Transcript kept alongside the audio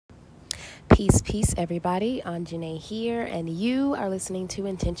Peace, everybody. Anjanae here, and you are listening to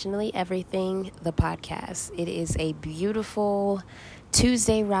Intentionally Everything, the podcast. It is a beautiful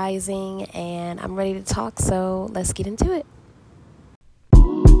Tuesday rising, and I'm ready to talk, so let's get into it.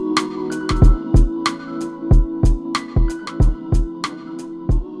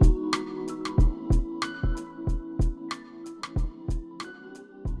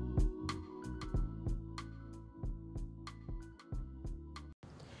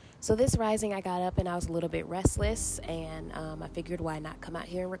 So this rising, I got up and I was a little bit restless, and I figured why not come out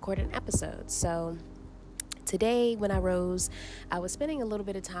here and record an episode. So today when I rose, I was spending a little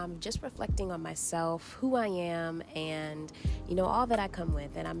bit of time just reflecting on myself, who I am, and all that I come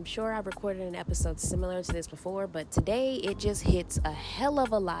with. And I'm sure I've recorded an episode similar to this before, but today it just hits a hell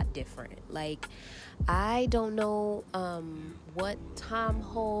of a lot different. Like, I don't know what time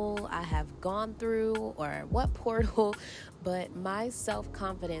hole I have gone through or what portal, but my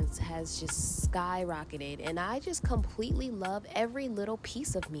self-confidence has just skyrocketed, and I just completely love every little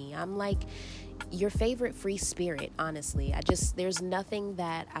piece of me. I'm like your favorite free spirit, honestly. There's nothing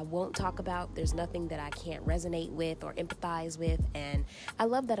that I won't talk about. There's nothing that I can't resonate with or empathize with, and I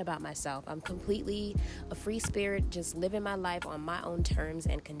love that about myself. I'm completely a free spirit, just living my life on my own terms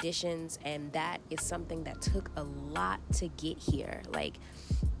and conditions, and that is something that took a lot to get here. Like,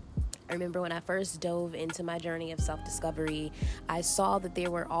 I remember when I first dove into my journey of self-discovery, I saw that there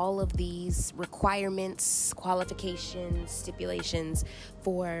were all of these requirements, qualifications, stipulations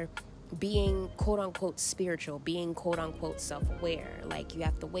for being quote-unquote spiritual, being quote-unquote self-aware. Like, you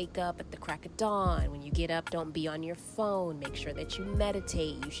have to wake up at the crack of dawn. When you get up, don't be on your phone. Make sure that you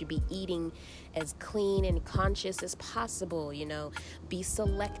meditate. You should be eating as clean and conscious as possible. Be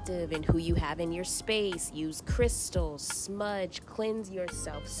selective in who you have in your space. Use crystals, smudge, cleanse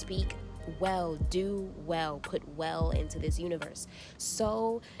yourself, speak well, do well, put well into this universe.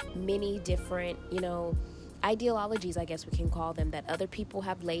 So many different, ideologies, I guess we can call them, that other people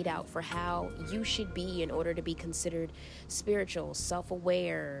have laid out for how you should be in order to be considered spiritual,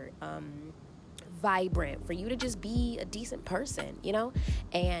 self-aware, vibrant, for you to just be a decent person,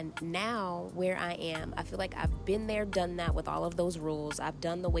 And now where I am, I feel like I've been there, done that with all of those rules. I've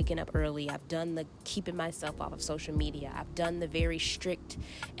done the waking up early. I've done the keeping myself off of social media. I've done the very strict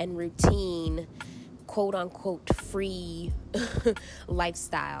and routine, quote-unquote free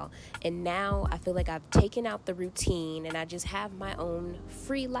lifestyle, and now I feel like I've taken out the routine and I just have my own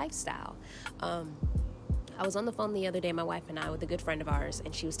free lifestyle. I was on the phone the other day, my wife and I, with a good friend of ours,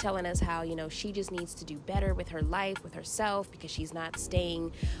 and she was telling us how, she just needs to do better with her life, with herself, because she's not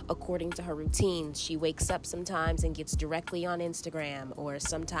staying according to her routines. She wakes up sometimes and gets directly on Instagram, or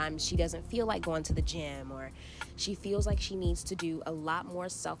sometimes she doesn't feel like going to the gym, or she feels like she needs to do a lot more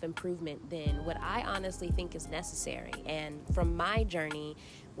self-improvement than what I honestly think is necessary. And from my journey,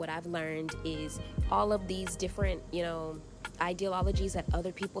 what I've learned is all of these different, ideologies that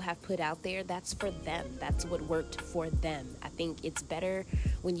other people have put out there, that's for them. That's what worked for them. I think it's better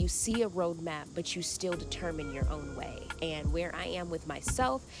when you see a roadmap, but you still determine your own way. And where I am with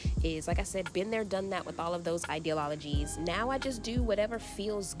myself is, like I said, been there, done that with all of those ideologies. Now I just do whatever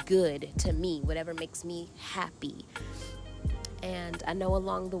feels good to me, whatever makes me happy. And I know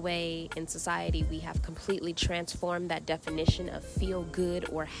along the way in society, we have completely transformed that definition of feel good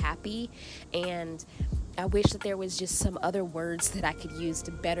or happy. And I wish that there was just some other words that I could use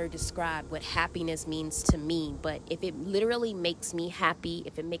to better describe what happiness means to me. But if it literally makes me happy,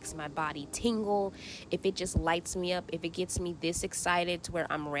 if it makes my body tingle, if it just lights me up, if it gets me this excited to where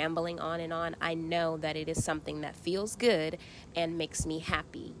I'm rambling on and on, I know that it is something that feels good and makes me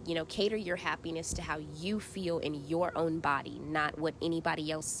happy. Cater your happiness to how you feel in your own body, not what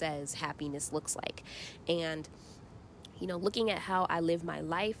anybody else says happiness looks like. And looking at how I live my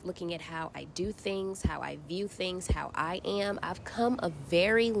life, looking at how I do things, how I view things, how I am, I've come a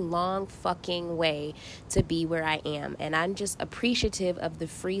very long fucking way to be where I am. And I'm just appreciative of the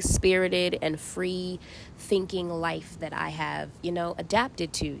free-spirited and free-thinking life that I have,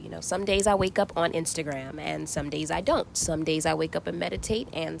 adapted to. Some days I wake up on Instagram and some days I don't. Some days I wake up and meditate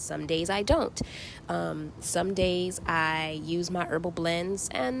and some days I don't. Some days I use my herbal blends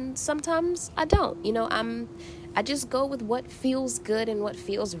and sometimes I don't. I just go with what feels good and what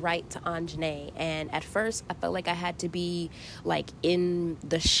feels right to Anjanae. And at first, I felt like I had to be like in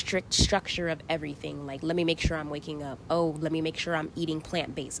the strict structure of everything. Like, let me make sure I'm waking up. Oh, let me make sure I'm eating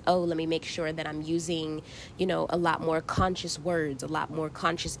plant-based. Oh, let me make sure that I'm using, a lot more conscious words, a lot more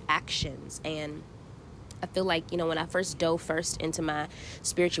conscious actions. And I feel like, when I first dove into my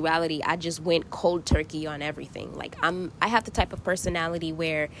spirituality, I just went cold turkey on everything. Like I have the type of personality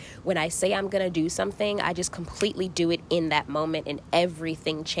where when I say I'm going to do something, I just completely do it in that moment, and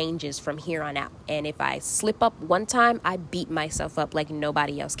everything changes from here on out. And if I slip up one time, I beat myself up like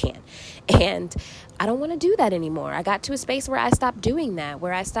nobody else can. And I don't want to do that anymore. I got to a space where I stopped doing that,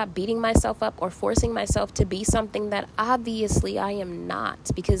 where I stopped beating myself up or forcing myself to be something that obviously I am not,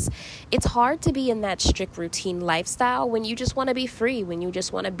 because it's hard to be in that strict routine lifestyle when you just want to be free, when you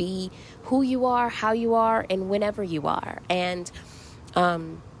just want to be who you are, how you are, and whenever you are. And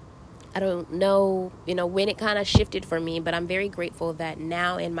I don't know, when it kind of shifted for me, but I'm very grateful that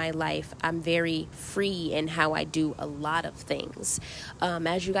now in my life, I'm very free in how I do a lot of things.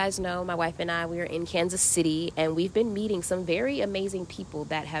 As you guys know, my wife and I, we are in Kansas City, and we've been meeting some very amazing people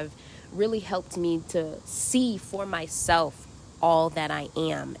that have really helped me to see for myself all that I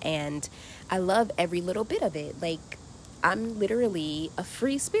am. And I love every little bit of it. Like, I'm literally a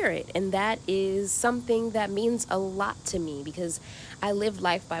free spirit, and that is something that means a lot to me, because I live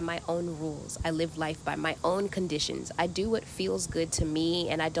life by my own rules. I live life by my own conditions. I do what feels good to me,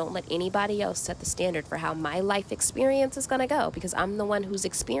 and I don't let anybody else set the standard for how my life experience is going to go, because I'm the one who's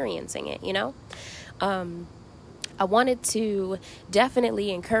experiencing it, I wanted to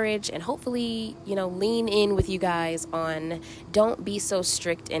definitely encourage and hopefully, lean in with you guys on don't be so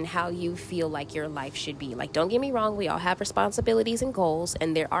strict in how you feel like your life should be. Like, don't get me wrong, we all have responsibilities and goals,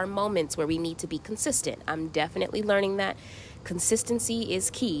 and there are moments where we need to be consistent. I'm definitely learning that consistency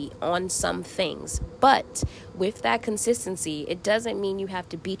is key on some things. But with that consistency, it doesn't mean you have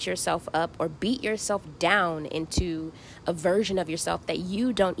to beat yourself up or beat yourself down into a version of yourself that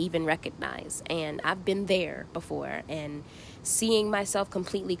you don't even recognize. And I've been there before, and seeing myself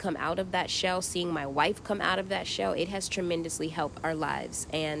completely come out of that shell, seeing my wife come out of that shell, it has tremendously helped our lives.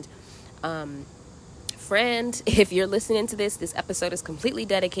 And friend, if you're listening to this episode is completely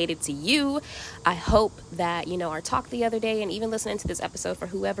dedicated to you. I hope that, our talk the other day, and even listening to this episode, for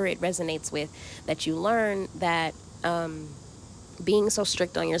whoever it resonates with, that you learn that being so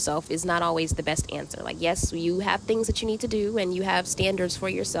strict on yourself is not always the best answer. Like, yes, you have things that you need to do, and you have standards for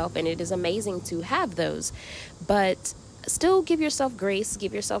yourself, and it is amazing to have those, but still give yourself grace,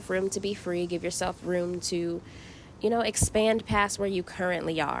 give yourself room to be free, give yourself room to, expand past where you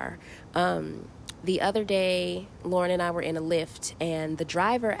currently are. The other day, Lauren and I were in a Lyft, and the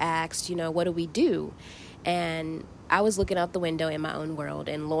driver asked, what do we do? And I was looking out the window in my own world,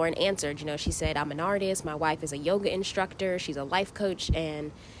 and Lauren answered, she said, I'm an artist. My wife is a yoga instructor. She's a life coach.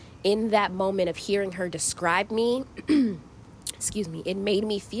 And in that moment of hearing her describe me, it made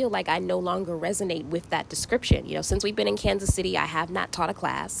me feel like I no longer resonate with that description. Since we've been in Kansas City, I have not taught a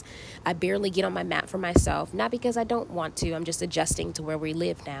class. I barely get on my mat for myself, not because I don't want to. I'm just adjusting to where we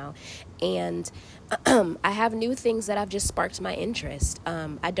live now. And I have new things that have just sparked my interest.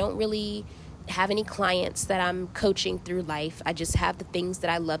 I don't really have any clients that I'm coaching through life. I just have the things that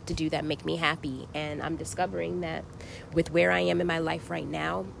I love to do that make me happy. And I'm discovering that with where I am in my life right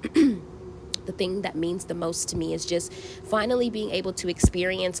now, the thing that means the most to me is just finally being able to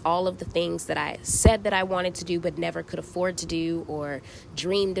experience all of the things that I said that I wanted to do but never could afford to do, or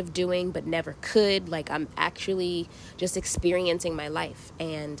dreamed of doing but never could. Like, I'm actually just experiencing my life.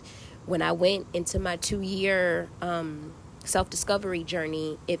 And when I went into my 2-year self-discovery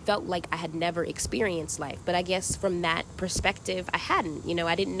journey, it felt like I had never experienced life. But I guess from that perspective, I hadn't.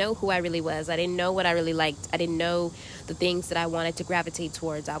 I didn't know who I really was. I didn't know what I really liked. I didn't know the things that I wanted to gravitate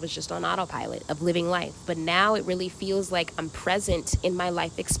towards. I was just on autopilot of living life. But now it really feels like I'm present in my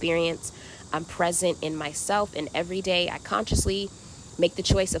life experience. I'm present in myself, and every day I consciously make the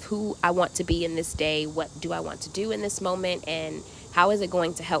choice of who I want to be in this day. What do I want to do in this moment, and how is it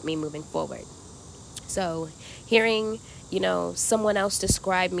going to help me moving forward? So hearing someone else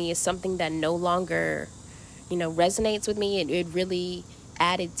describe me as something that no longer, resonates with me, it really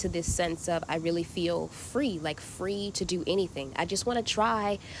added to this sense of I really feel free, like free to do anything. I just want to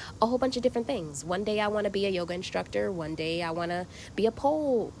try a whole bunch of different things. One day I want to be a yoga instructor. One day I want to be a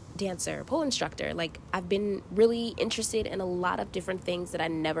pole instructor. Like, I've been really interested in a lot of different things that I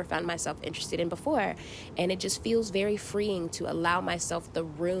never found myself interested in before. And it just feels very freeing to allow myself the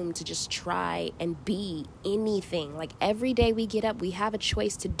room to just try and be anything. Like, every day we get up, we have a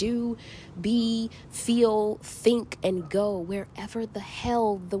choice to do, be, feel, think, and go wherever the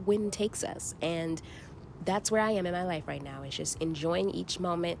hell the wind takes us. And that's where I am in my life right now. It's just enjoying each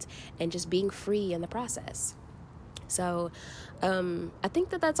moment and just being free in the process. So I think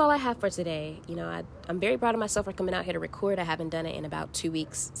that's all I have for today. I'm very proud of myself for coming out here to record. I haven't done it in about 2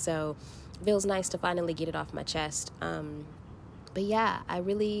 weeks, so it feels nice to finally get it off my chest. But yeah, I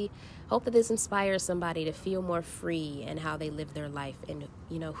really hope that this inspires somebody to feel more free in how they live their life and,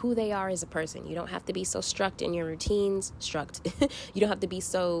 who they are as a person. You don't have to be so struck in your routines. You don't have to be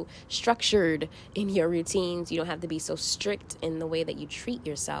so structured in your routines. You don't have to be so strict in the way that you treat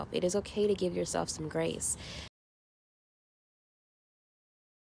yourself. It is okay to give yourself some grace.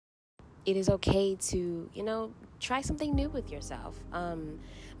 It is okay to, try something new with yourself.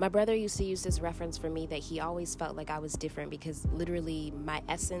 My brother used to use this reference for me that he always felt like I was different because literally my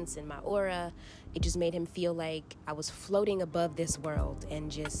essence and my aura, it just made him feel like I was floating above this world and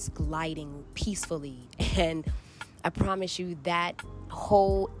just gliding peacefully. And I promise you that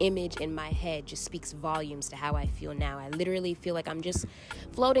whole image in my head just speaks volumes to how I feel now. I literally feel like I'm just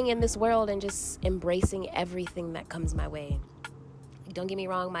floating in this world and just embracing everything that comes my way. Don't get me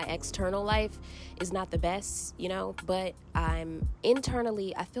wrong, my external life is not the best, but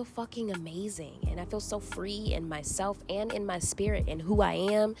I feel fucking amazing. And I feel so free in myself and in my spirit and who I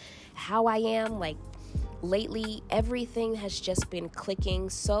am, how I am. Like lately, everything has just been clicking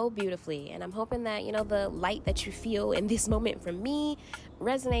so beautifully. And I'm hoping that, the light that you feel in this moment from me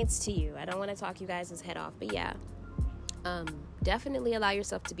resonates to you. I don't want to talk you guys' head off, but yeah, definitely allow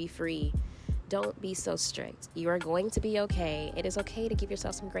yourself to be free. Don't be so strict. You are going to be okay. It is okay to give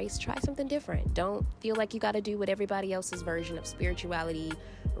yourself some grace. Try something different. Don't feel like you got to do what everybody else's version of spirituality,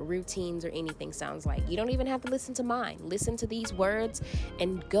 routines, or anything sounds like. You don't even have to listen to mine. Listen to these words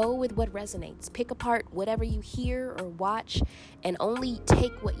and go with what resonates. Pick apart whatever you hear or watch and only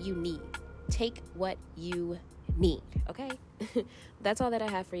take what you need. Take what you need, okay? That's all that I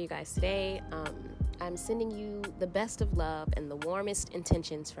have for you guys today. I'm sending you the best of love and the warmest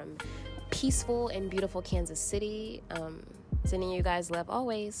intentions from peaceful and beautiful Kansas City. Sending you guys love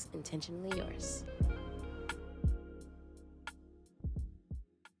always. Intentionally yours.